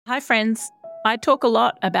Hi friends, I talk a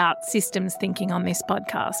lot about systems thinking on this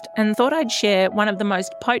podcast and thought I'd share one of the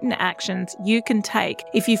most potent actions you can take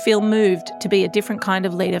if you feel moved to be a different kind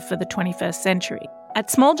of leader for the 21st century. At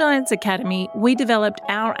Small Giants Academy, we developed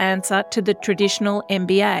our answer to the traditional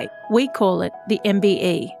MBA. We call it the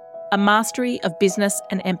MBE, a Mastery of Business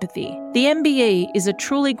and Empathy. The MBE is a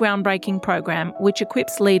truly groundbreaking program which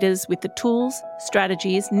equips leaders with the tools,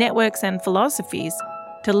 strategies, networks and philosophies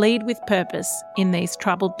to lead with purpose in these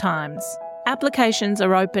troubled times. Applications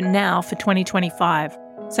are open now for 2025,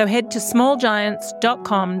 so head to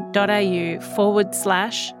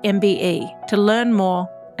smallgiants.com.au/MBE to learn more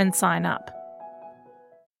and sign up.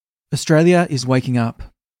 Australia is waking up.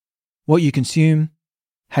 What you consume,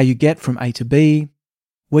 how you get from A to B,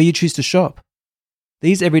 where you choose to shop.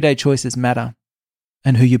 These everyday choices matter,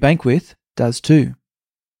 and who you bank with does too.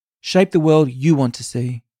 Shape the world you want to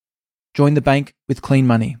see. Join the bank with clean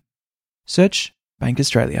money. Search Bank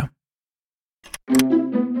Australia.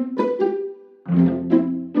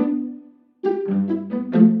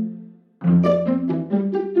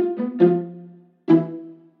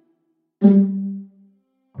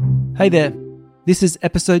 Hey there. This is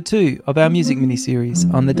episode 2 of our music mini-series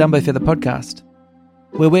on the Dumbo Feather podcast,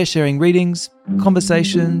 where we're sharing readings,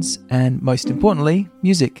 conversations, and most importantly,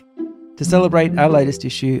 music, to celebrate our latest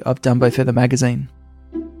issue of Dumbo Feather magazine.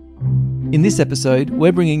 In this episode,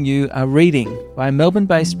 we're bringing you a reading by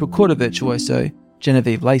Melbourne-based recorder virtuoso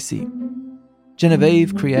Genevieve Lacey.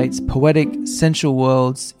 Genevieve creates poetic, sensual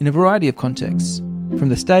worlds in a variety of contexts, from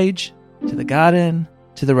the stage, to the garden,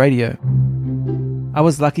 to the radio. I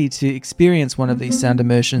was lucky to experience one of these sound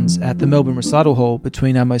immersions at the Melbourne Recital Hall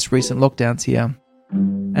between our most recent lockdowns here,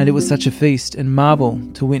 and it was such a feast and marvel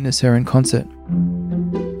to witness her in concert.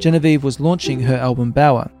 Genevieve was launching her album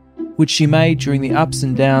Bower, which she made during the ups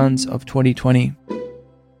and downs of 2020.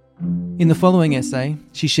 In the following essay,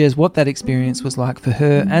 she shares what that experience was like for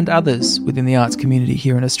her and others within the arts community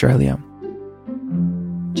here in Australia.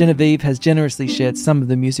 Genevieve has generously shared some of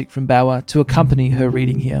the music from Bower to accompany her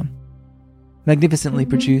reading here. Magnificently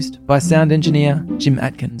produced by sound engineer Jim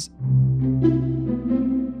Atkins.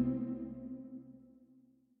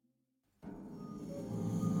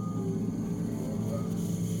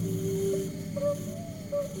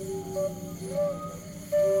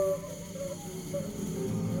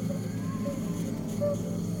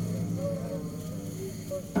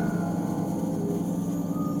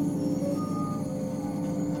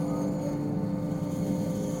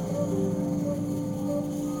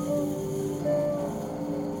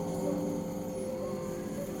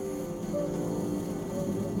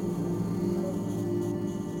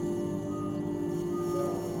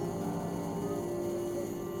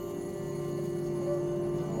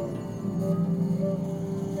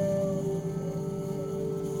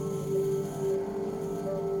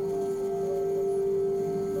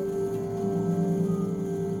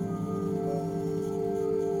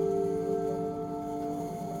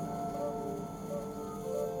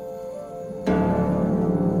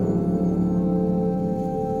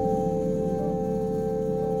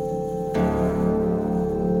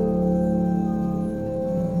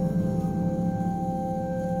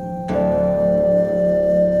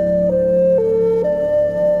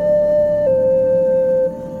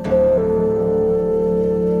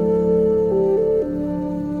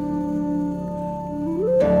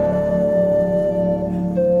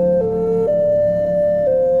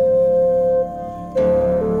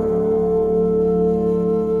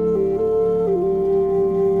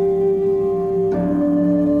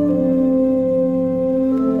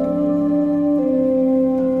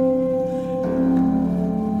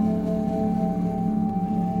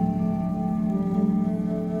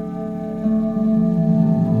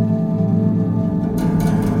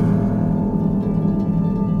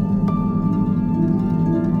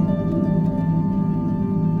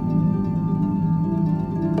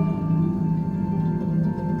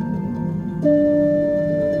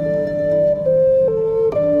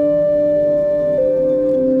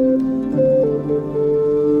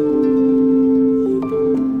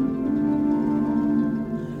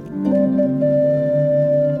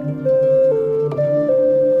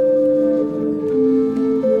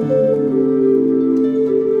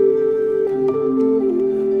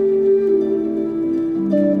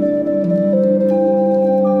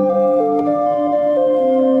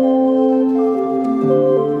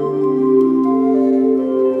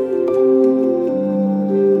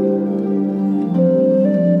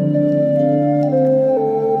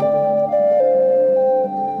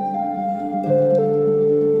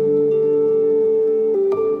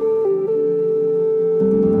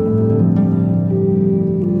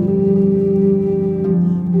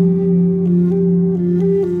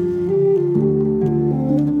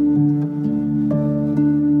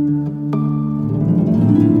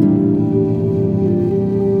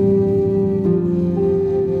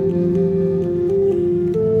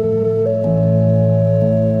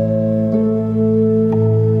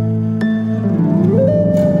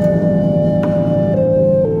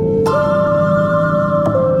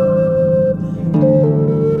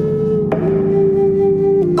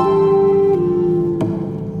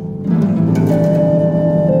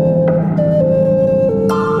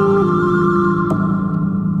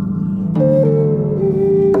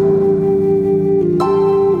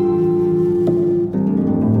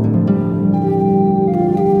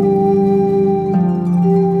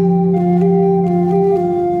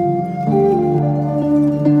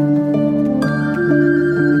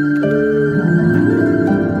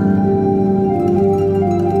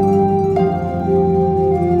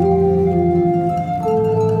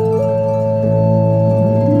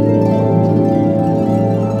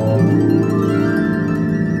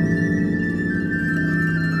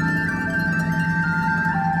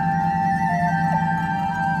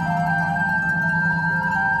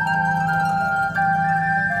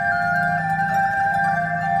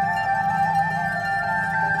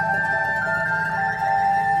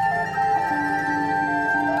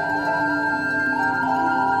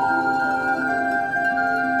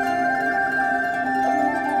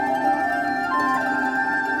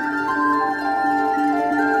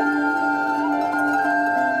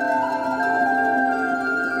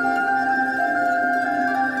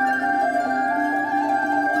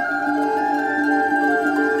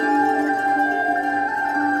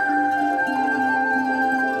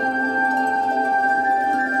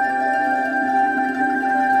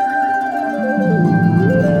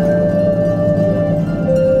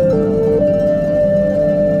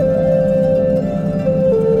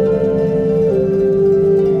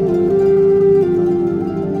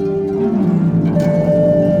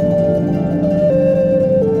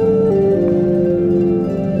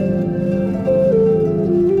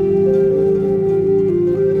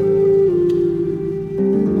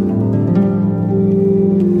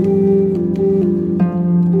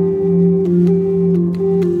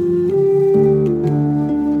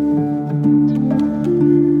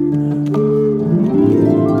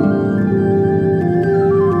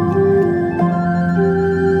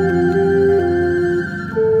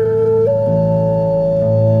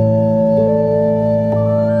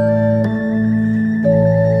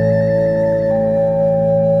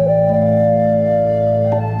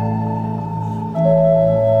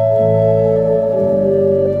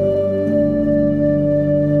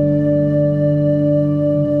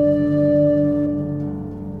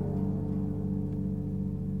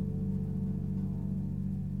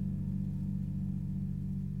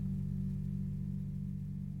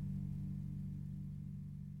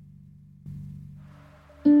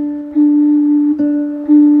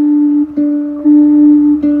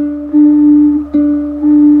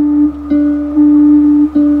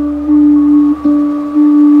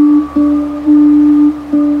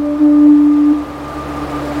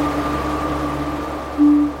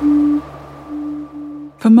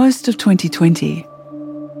 most of 2020,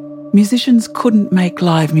 musicians couldn't make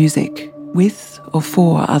live music with or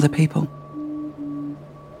for other people.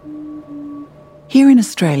 Here in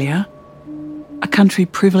Australia, a country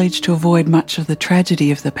privileged to avoid much of the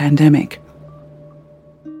tragedy of the pandemic,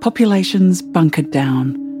 populations bunkered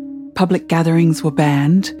down, public gatherings were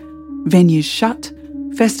banned, venues shut,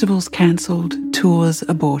 festivals cancelled, tours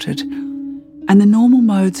aborted, and the normal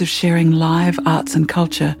modes of sharing live arts and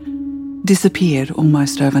culture disappeared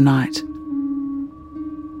almost overnight.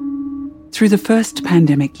 Through the first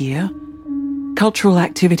pandemic year, cultural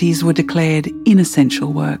activities were declared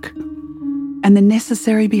inessential work, and the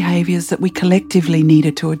necessary behaviours that we collectively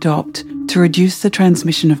needed to adopt to reduce the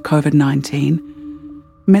transmission of COVID-19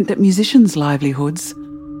 meant that musicians' livelihoods,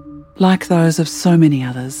 like those of so many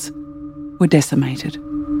others, were decimated.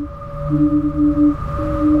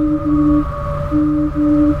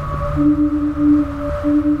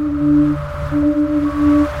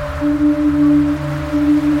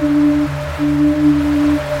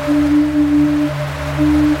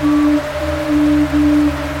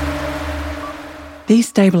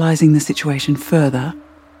 Destabilising the situation further,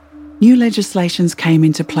 new legislations came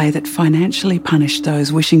into play that financially punished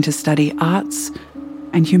those wishing to study arts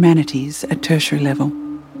and humanities at tertiary level,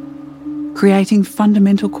 creating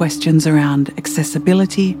fundamental questions around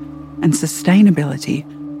accessibility and sustainability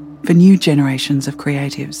for new generations of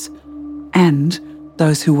creatives and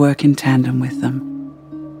those who work in tandem with them.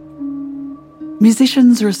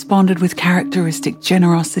 Musicians responded with characteristic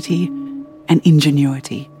generosity and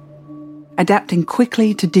ingenuity, adapting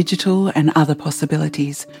quickly to digital and other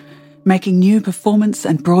possibilities, making new performance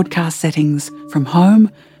and broadcast settings from home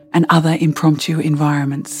and other impromptu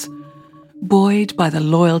environments, buoyed by the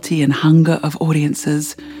loyalty and hunger of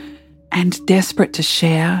audiences and desperate to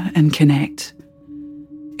share and connect.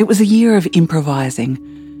 It was a year of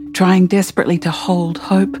improvising, trying desperately to hold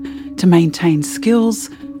hope, to maintain skills,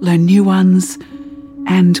 learn new ones,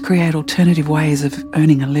 and create alternative ways of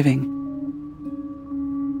earning a living.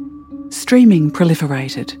 Streaming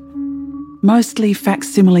proliferated, mostly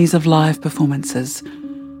facsimiles of live performances,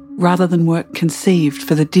 rather than work conceived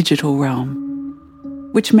for the digital realm,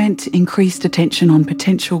 which meant increased attention on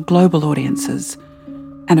potential global audiences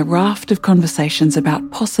and a raft of conversations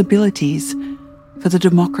about possibilities for the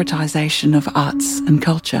democratisation of arts and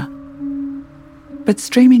culture. But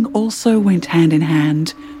streaming also went hand in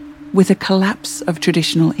hand with a collapse of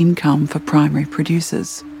traditional income for primary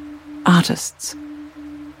producers, artists,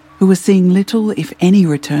 who were seeing little, if any,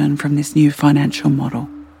 return from this new financial model.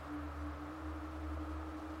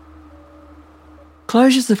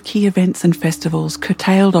 Closures of key events and festivals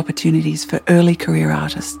curtailed opportunities for early career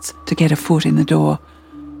artists to get a foot in the door,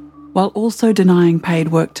 while also denying paid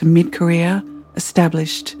work to mid-career,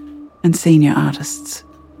 established and senior artists.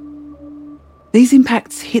 These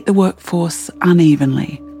impacts hit the workforce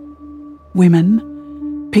unevenly.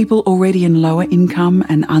 Women, people already in lower income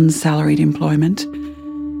and unsalaried employment,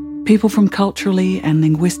 people from culturally and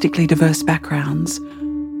linguistically diverse backgrounds,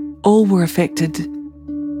 all were affected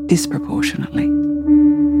disproportionately.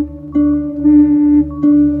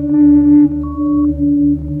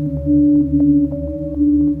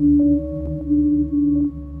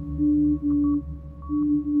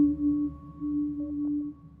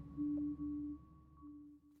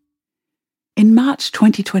 In March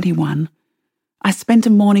 2021, I spent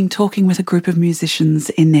a morning talking with a group of musicians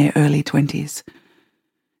in their early 20s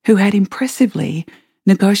who had impressively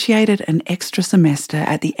negotiated an extra semester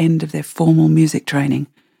at the end of their formal music training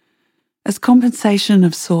as compensation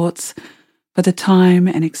of sorts for the time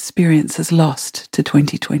and experiences lost to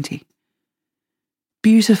 2020.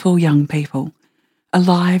 Beautiful young people,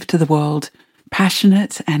 alive to the world,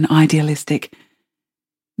 passionate and idealistic.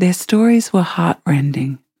 Their stories were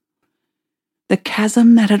heartrending. The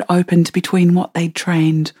chasm that had opened between what they'd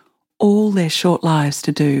trained all their short lives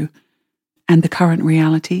to do and the current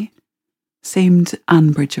reality seemed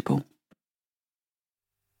unbridgeable.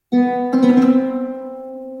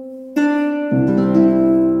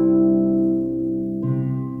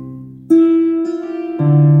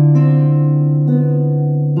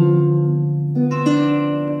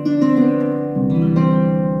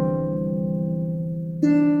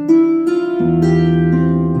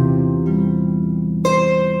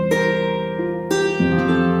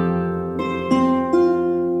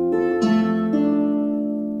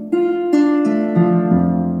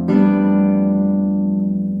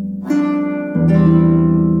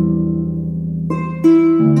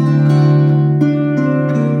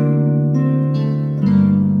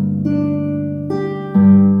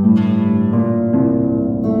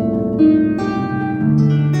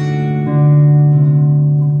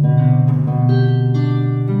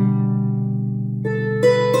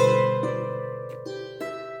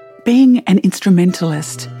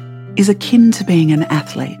 instrumentalist is akin to being an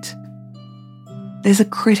athlete. There's a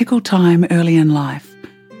critical time early in life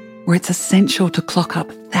where it's essential to clock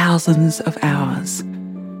up thousands of hours,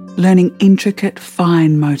 learning intricate,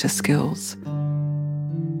 fine motor skills.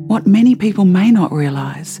 What many people may not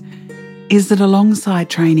realise is that alongside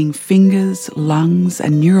training fingers, lungs,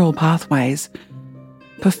 and neural pathways,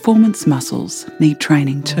 performance muscles need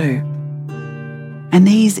training too. And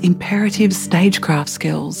these imperative stagecraft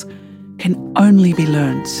skills can only be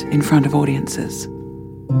learnt in front of audiences.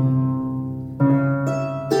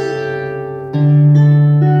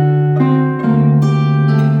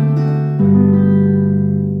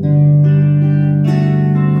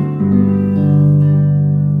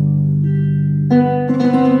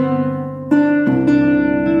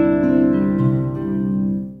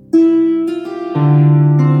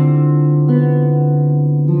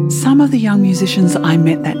 Some of the young musicians I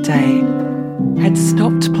met that day had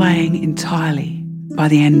stopped playing entirely by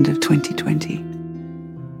the end of 2020.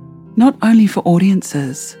 Not only for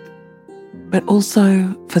audiences, but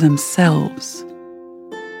also for themselves.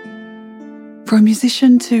 For a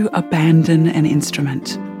musician to abandon an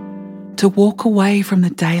instrument, to walk away from the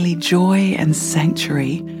daily joy and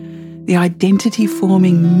sanctuary, the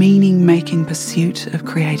identity-forming, meaning-making pursuit of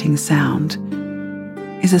creating sound,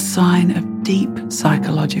 is a sign of deep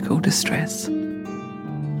psychological distress.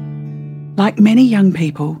 Like many young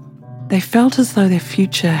people, they felt as though their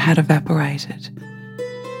future had evaporated,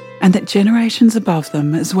 and that generations above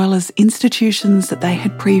them, as well as institutions that they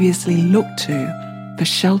had previously looked to for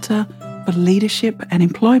shelter, for leadership and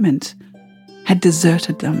employment, had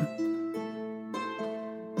deserted them.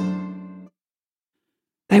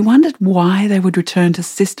 They wondered why they would return to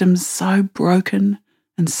systems so broken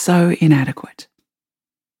and so inadequate.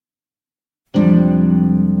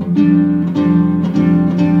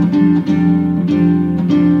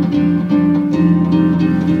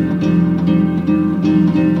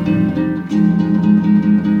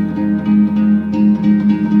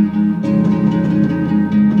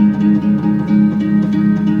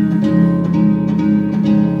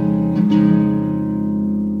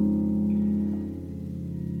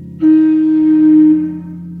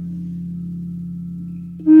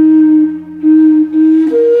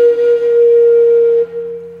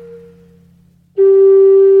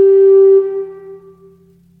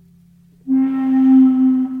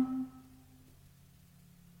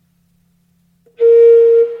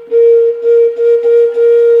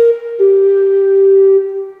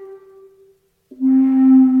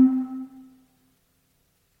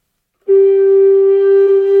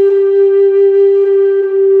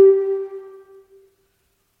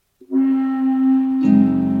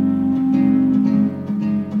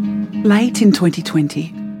 Late in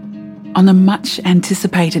 2020, on the much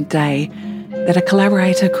anticipated day that a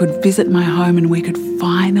collaborator could visit my home and we could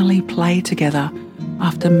finally play together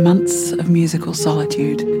after months of musical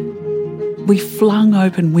solitude, we flung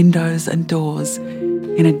open windows and doors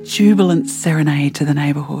in a jubilant serenade to the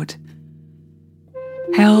neighbourhood.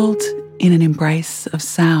 Held in an embrace of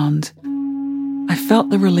sound, I felt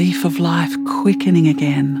the relief of life quickening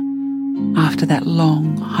again after that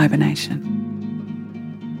long hibernation.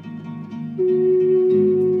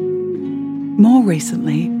 More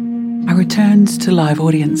recently, I returned to live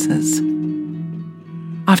audiences.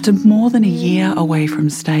 After more than a year away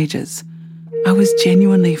from stages, I was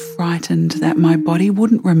genuinely frightened that my body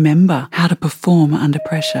wouldn't remember how to perform under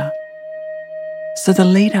pressure. So the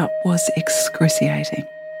lead-up was excruciating.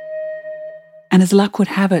 And as luck would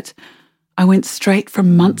have it, I went straight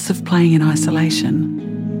from months of playing in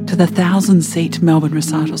isolation to the 1,000-seat Melbourne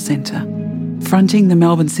Recital Centre, fronting the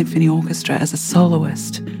Melbourne Symphony Orchestra as a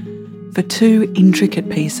soloist for 2 intricate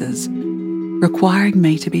pieces, requiring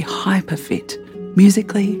me to be hyper-fit,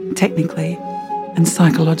 musically, technically, and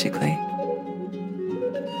psychologically.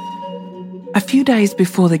 A few days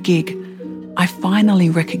before the gig, I finally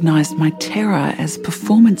recognised my terror as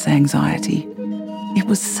performance anxiety. It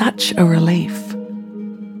was such a relief.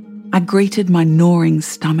 I greeted my gnawing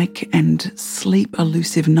stomach and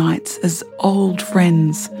sleep-elusive nights as old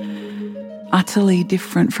friends, utterly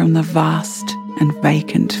different from the vast and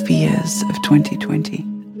vacant fears of 2020.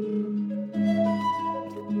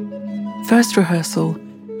 First rehearsal,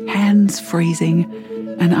 hands freezing,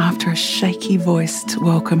 and after a shaky-voiced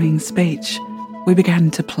welcoming speech, we began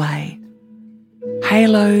to play.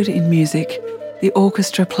 Haloed in music, the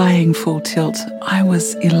orchestra playing full tilt, I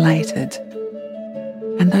was elated.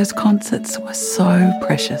 And those concerts were so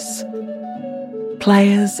precious.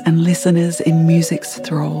 Players and listeners in music's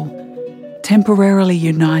thrall, temporarily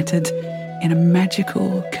united in a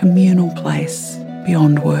magical, communal place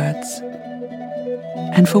beyond words.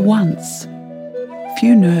 And for once,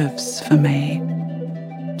 few nerves for me.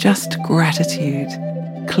 Just gratitude,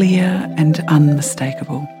 clear and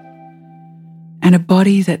unmistakable. And a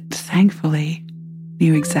body that thankfully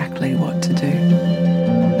knew exactly what to do.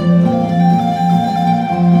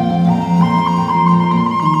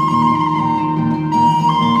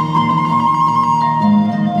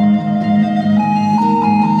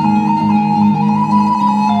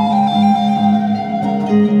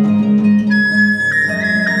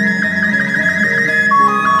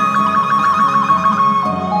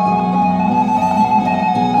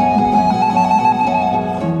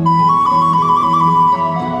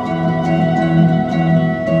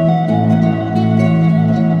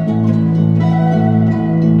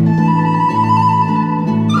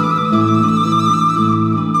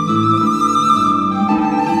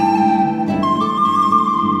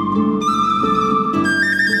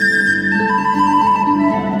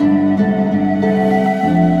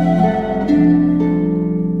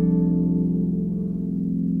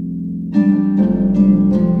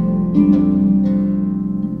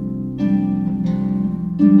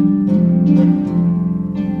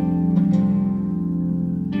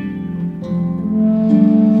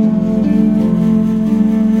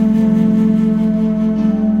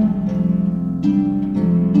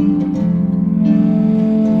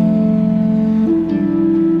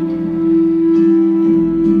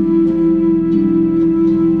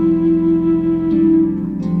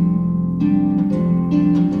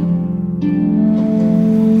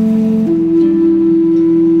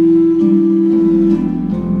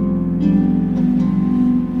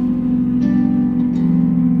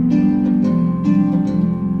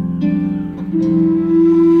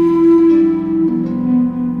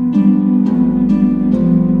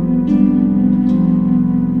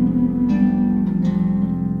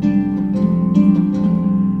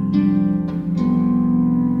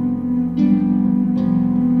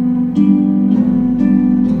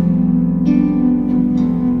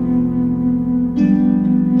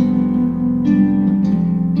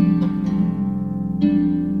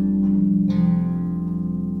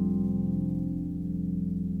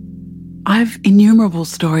 I've innumerable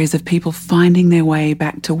stories of people finding their way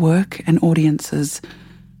back to work and audiences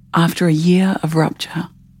after a year of rupture.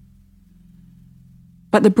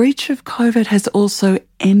 But the breach of COVID has also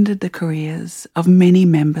ended the careers of many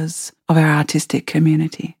members of our artistic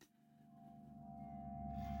community.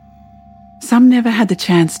 Some never had the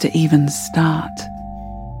chance to even start.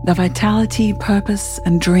 The vitality, purpose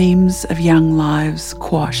and dreams of young lives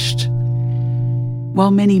quashed,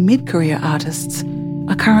 while many mid-career artists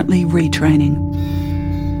are currently retraining.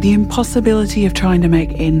 The impossibility of trying to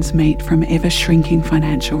make ends meet from ever-shrinking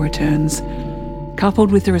financial returns,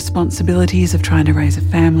 coupled with the responsibilities of trying to raise a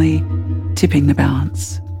family, tipping the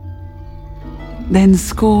balance. Then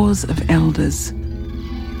scores of elders,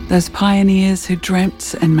 those pioneers who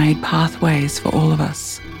dreamt and made pathways for all of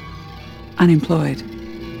us, unemployed.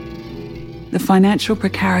 The financial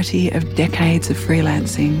precarity of decades of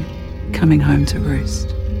freelancing coming home to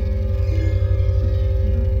roost.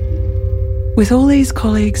 With all these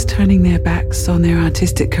colleagues turning their backs on their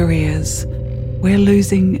artistic careers, we're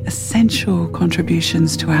losing essential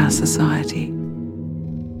contributions to our society.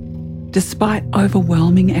 Despite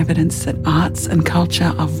overwhelming evidence that arts and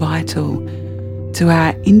culture are vital to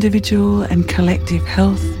our individual and collective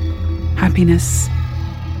health, happiness,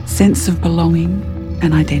 sense of belonging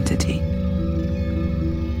and identity.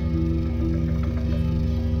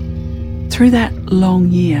 Through that long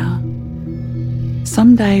year,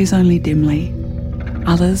 some days only dimly,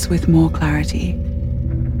 others with more clarity,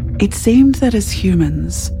 it seemed that as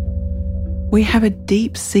humans, we have a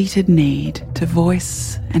deep-seated need to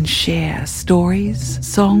voice and share stories,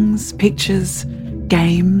 songs, pictures,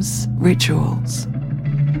 games, rituals.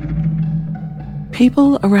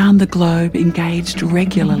 People around the globe engaged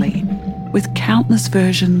regularly with countless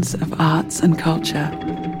versions of arts and culture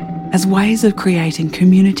as ways of creating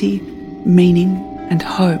community, meaning and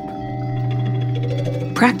hope.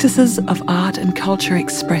 Practices of art and culture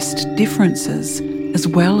expressed differences as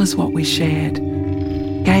well as what we shared,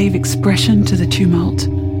 gave expression to the tumult,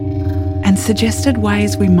 and suggested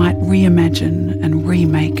ways we might reimagine and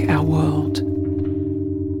remake our world.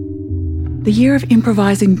 The year of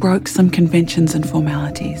improvising broke some conventions and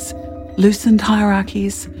formalities, loosened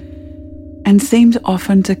hierarchies, and seemed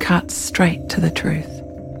often to cut straight to the truth.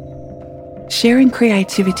 Sharing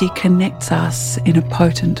creativity connects us in a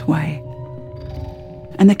potent way.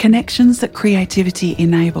 And the connections that creativity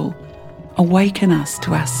enable awaken us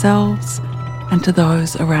to ourselves and to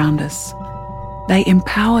those around us. They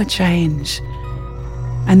empower change,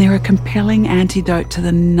 and they're a compelling antidote to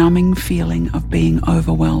the numbing feeling of being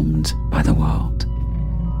overwhelmed by the world.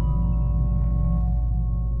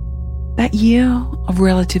 That year of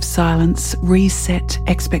relative silence reset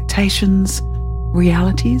expectations,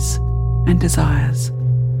 realities, and desires.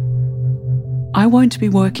 I won't be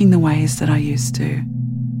working the ways that I used to,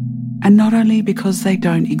 and not only because they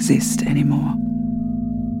don't exist anymore.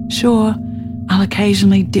 Sure, I'll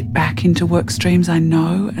occasionally dip back into work streams I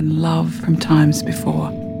know and love from times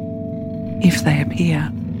before, if they appear.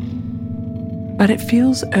 But it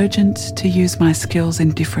feels urgent to use my skills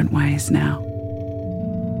in different ways now.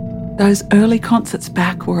 Those early concerts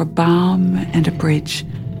back were a balm and a bridge,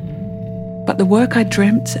 but the work I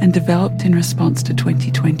dreamt and developed in response to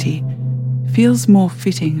 2020 feels more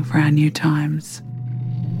fitting for our new times.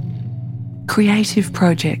 Creative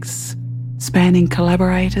projects spanning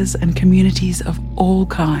collaborators and communities of all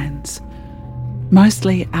kinds,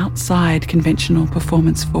 mostly outside conventional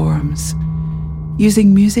performance forums,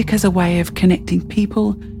 using music as a way of connecting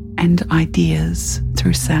people and ideas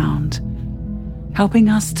through sound, helping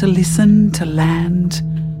us to listen to land,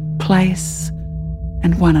 place,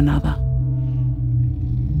 and one another.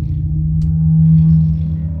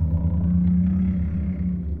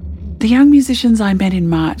 The young musicians I met in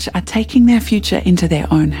March are taking their future into their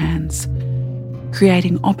own hands,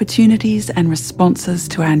 creating opportunities and responses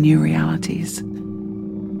to our new realities.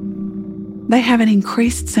 They have an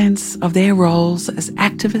increased sense of their roles as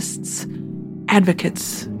activists,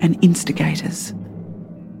 advocates, and instigators.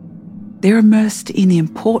 They're immersed in the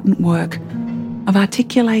important work of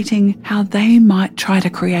articulating how they might try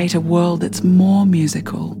to create a world that's more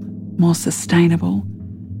musical, more sustainable,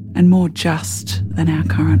 and more just than our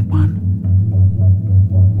current one.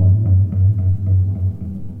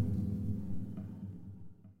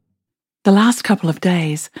 The last couple of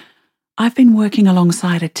days, I've been working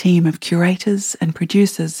alongside a team of curators and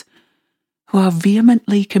producers who are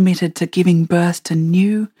vehemently committed to giving birth to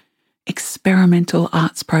new, experimental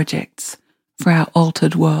arts projects for our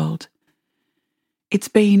altered world. It's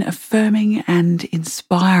been affirming and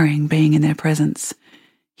inspiring being in their presence,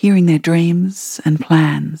 hearing their dreams and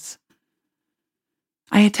plans.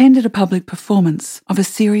 I attended a public performance of a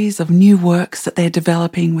series of new works that they're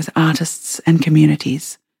developing with artists and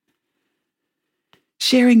communities.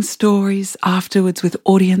 Sharing stories afterwards with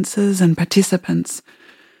audiences and participants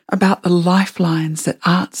about the lifelines that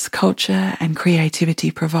arts, culture, and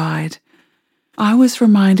creativity provide, I was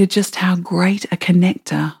reminded just how great a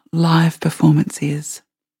connector live performance is.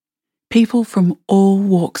 People from all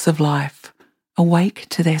walks of life, awake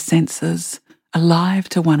to their senses, alive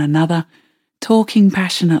to one another, talking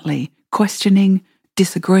passionately, questioning,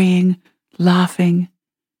 disagreeing, laughing,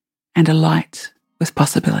 and alight with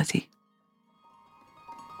possibility.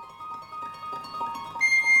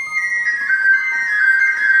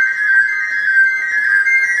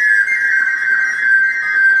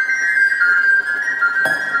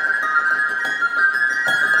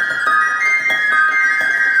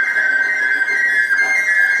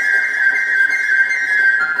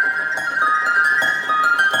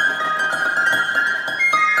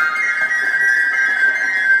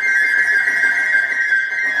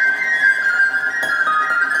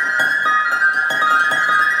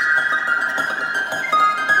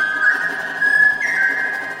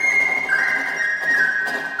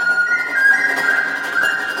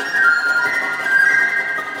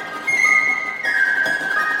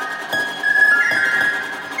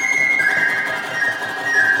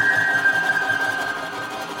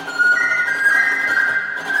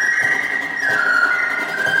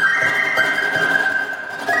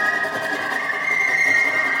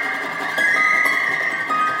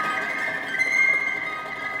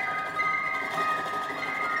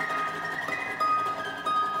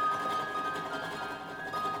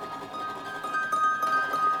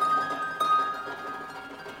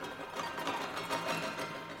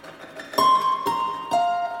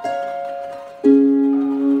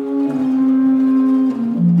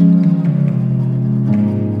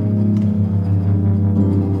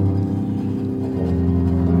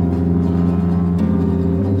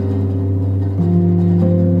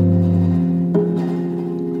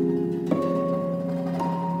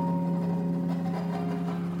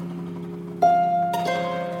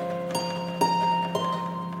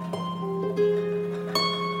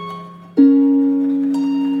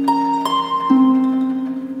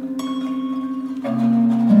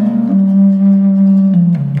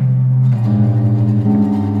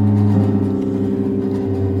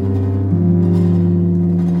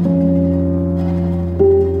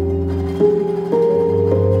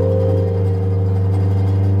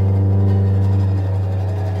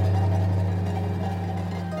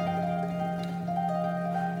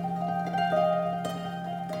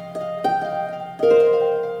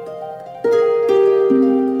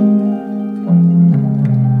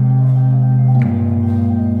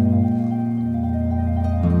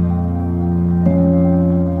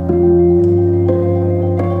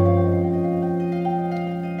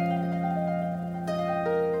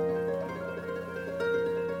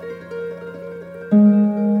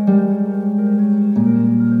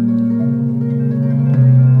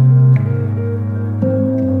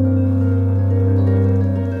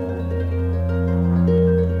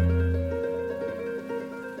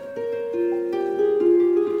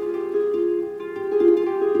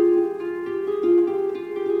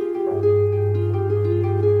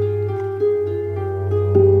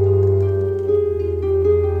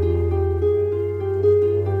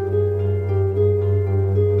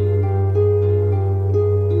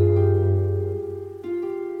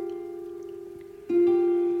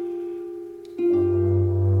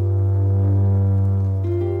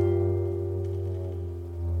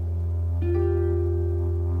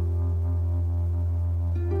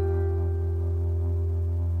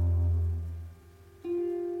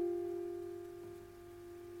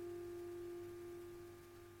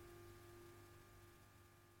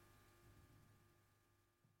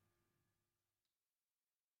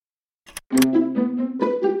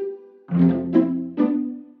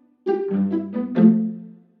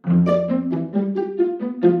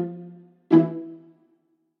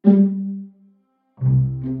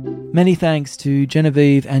 Many thanks to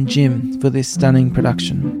Genevieve and Jim for this stunning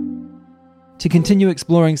production. To continue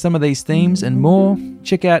exploring some of these themes and more,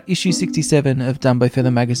 check out issue 67 of Dumbo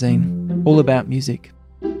Feather magazine, all about music.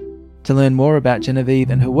 To learn more about Genevieve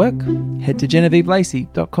and her work, head to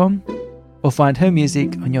GenevieveLacey.com or find her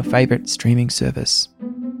music on your favourite streaming service.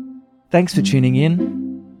 Thanks for tuning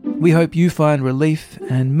in. We hope you find relief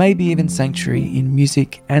and maybe even sanctuary in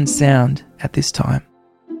music and sound at this time.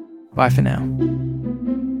 Bye for now.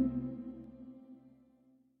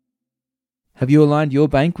 Have you aligned your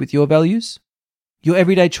bank with your values? Your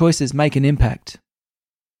everyday choices make an impact.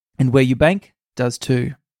 And where you bank does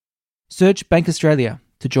too. Search Bank Australia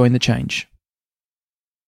to join the change.